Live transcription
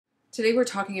Today we're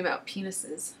talking about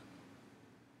penises.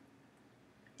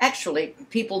 Actually,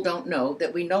 people don't know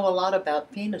that we know a lot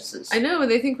about penises. I know,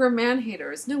 they think we're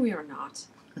man-haters. No, we are not.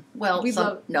 Well,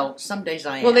 some days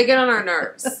I am. Well, they get on our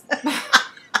nerves.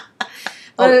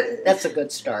 That's a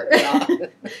good start.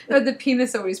 But the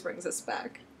penis always brings us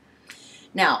back.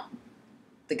 Now,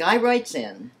 the guy writes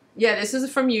in. Yeah, this is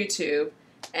from YouTube.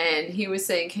 And he was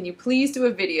saying, can you please do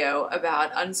a video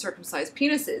about uncircumcised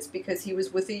penises? Because he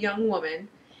was with a young woman,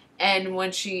 and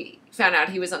when she found out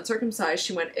he was uncircumcised,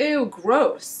 she went, ew,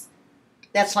 gross.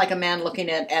 That's like a man looking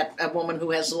at a woman who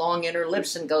has long inner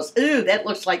lips and goes, ew, that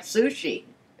looks like sushi.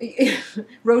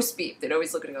 Roast beef. They'd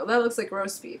always look at it and go, that looks like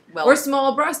roast beef. Well, or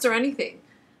small breast or anything.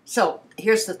 So,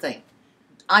 here's the thing.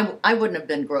 I wouldn't have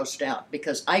been grossed out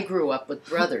because I grew up with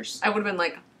brothers. I would have been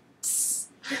like,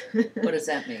 What does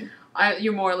that mean?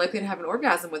 You're more likely to have an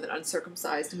orgasm with an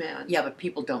uncircumcised man. Yeah, but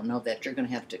people don't know that. You're going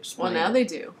to have to explain. Well, now they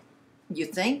do. You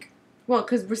think? Well,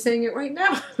 because we're saying it right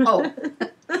now. Oh.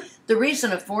 The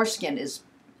reason of foreskin is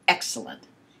excellent.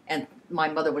 And my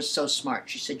mother was so smart.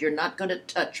 She said, you're not going to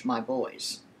touch my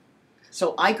boys.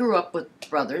 So I grew up with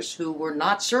brothers who were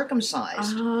not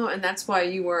circumcised. Oh, and that's why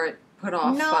you weren't put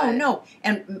off by... No.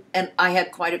 And I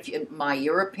had quite a few. My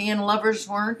European lovers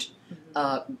weren't.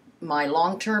 Mm-hmm. My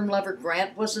long-term lover,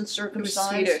 Grant, wasn't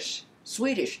circumcised. He was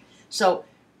Swedish. So,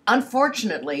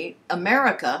 unfortunately,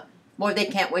 America, boy, they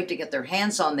can't wait to get their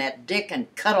hands on that dick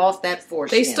and cut off that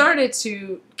foreskin. They started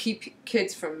to keep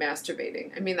kids from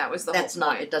masturbating. I mean, that was the whole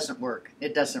point. It doesn't work.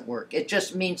 It doesn't work. It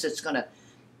just means it's going to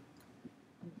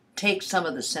take some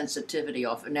of the sensitivity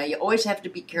off. Now, you always have to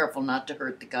be careful not to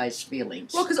hurt the guy's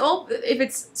feelings. Well, because if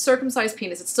it's circumcised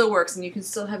penis, it still works, and you can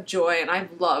still have joy, and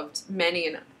I've loved many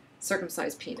an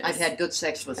circumcised penis. I've had good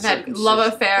sex with I've had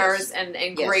love affairs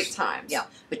and great times. Yeah,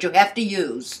 but you have to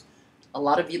use a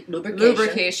lot of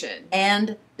lubrication.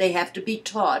 And they have to be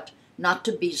taught not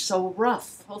to be so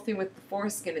rough. The whole thing with the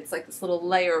foreskin, it's like this little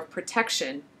layer of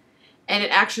protection, and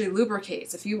it actually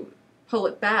lubricates. If you pull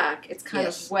it back, it's kind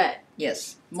of wet.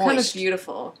 Yes, moist. Kind of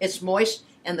beautiful. It's moist,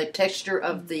 and the texture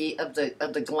of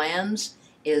the glands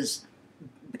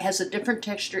has a different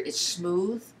texture. It's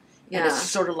smooth, and it's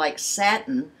sort of like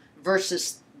satin.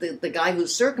 Versus the guy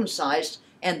who's circumcised,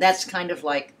 and that's kind of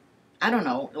like, I don't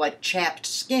know, like chapped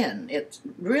skin. It's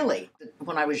really,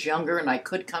 when I was younger and I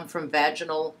could come from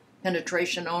vaginal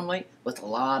penetration only, with a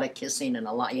lot of kissing and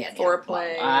a lot,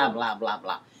 foreplay, blah, blah,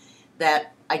 blah,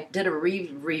 that I did a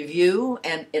review,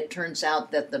 and it turns out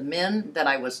that the men that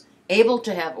I was able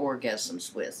to have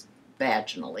orgasms with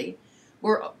vaginally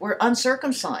were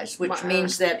uncircumcised, which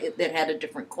means that it had a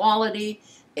different quality,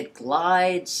 it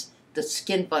glides, the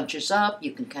skin bunches up.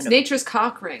 You can kind of... nature's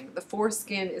cock ring. The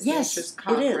foreskin is nature's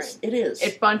cock ring. It is.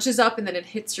 It bunches up and then it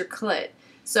hits your clit.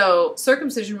 So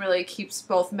circumcision really keeps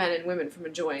both men and women from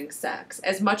enjoying sex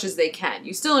as much as they can.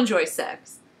 You still enjoy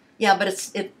sex. Yeah, but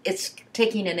it's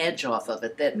taking an edge off of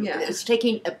it. It's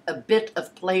taking a bit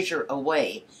of pleasure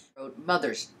away.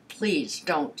 Mothers, please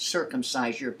don't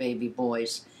circumcise your baby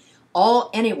boys. All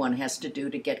anyone has to do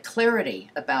to get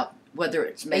clarity about whether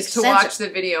it makes sense. Watch the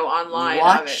video online.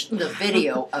 Watch the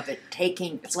video of it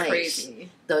taking place. It's crazy.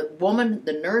 The woman,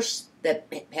 the nurse that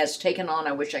has taken on,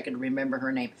 I wish I could remember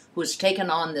her name, who has taken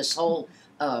on this whole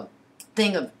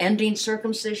thing of ending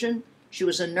circumcision. She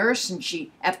was a nurse, and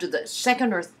she, after the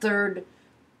second or third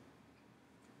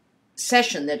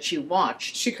session that she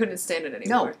watched, she couldn't stand it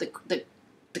anymore. No,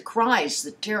 the cries,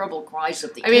 the terrible cries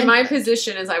of the infant. My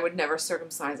position is I would never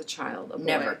circumcise a child, a boy.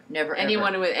 Never,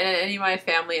 anyone ever. Any of my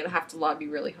family would have to lobby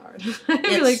really hard. I'd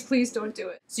be like, please don't do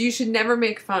it. So you should never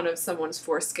make fun of someone's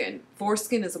foreskin.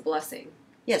 Foreskin is a blessing.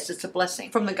 Yes, it's a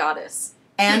blessing. From the goddess.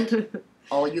 And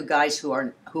all you guys who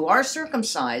are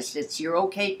circumcised, you're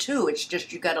okay too. It's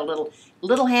just you got a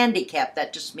little handicap.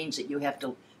 That just means that you have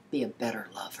to be a better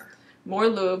lover. More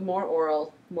lube, more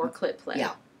oral, more clit play.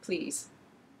 Yeah. Please.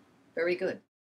 Very good.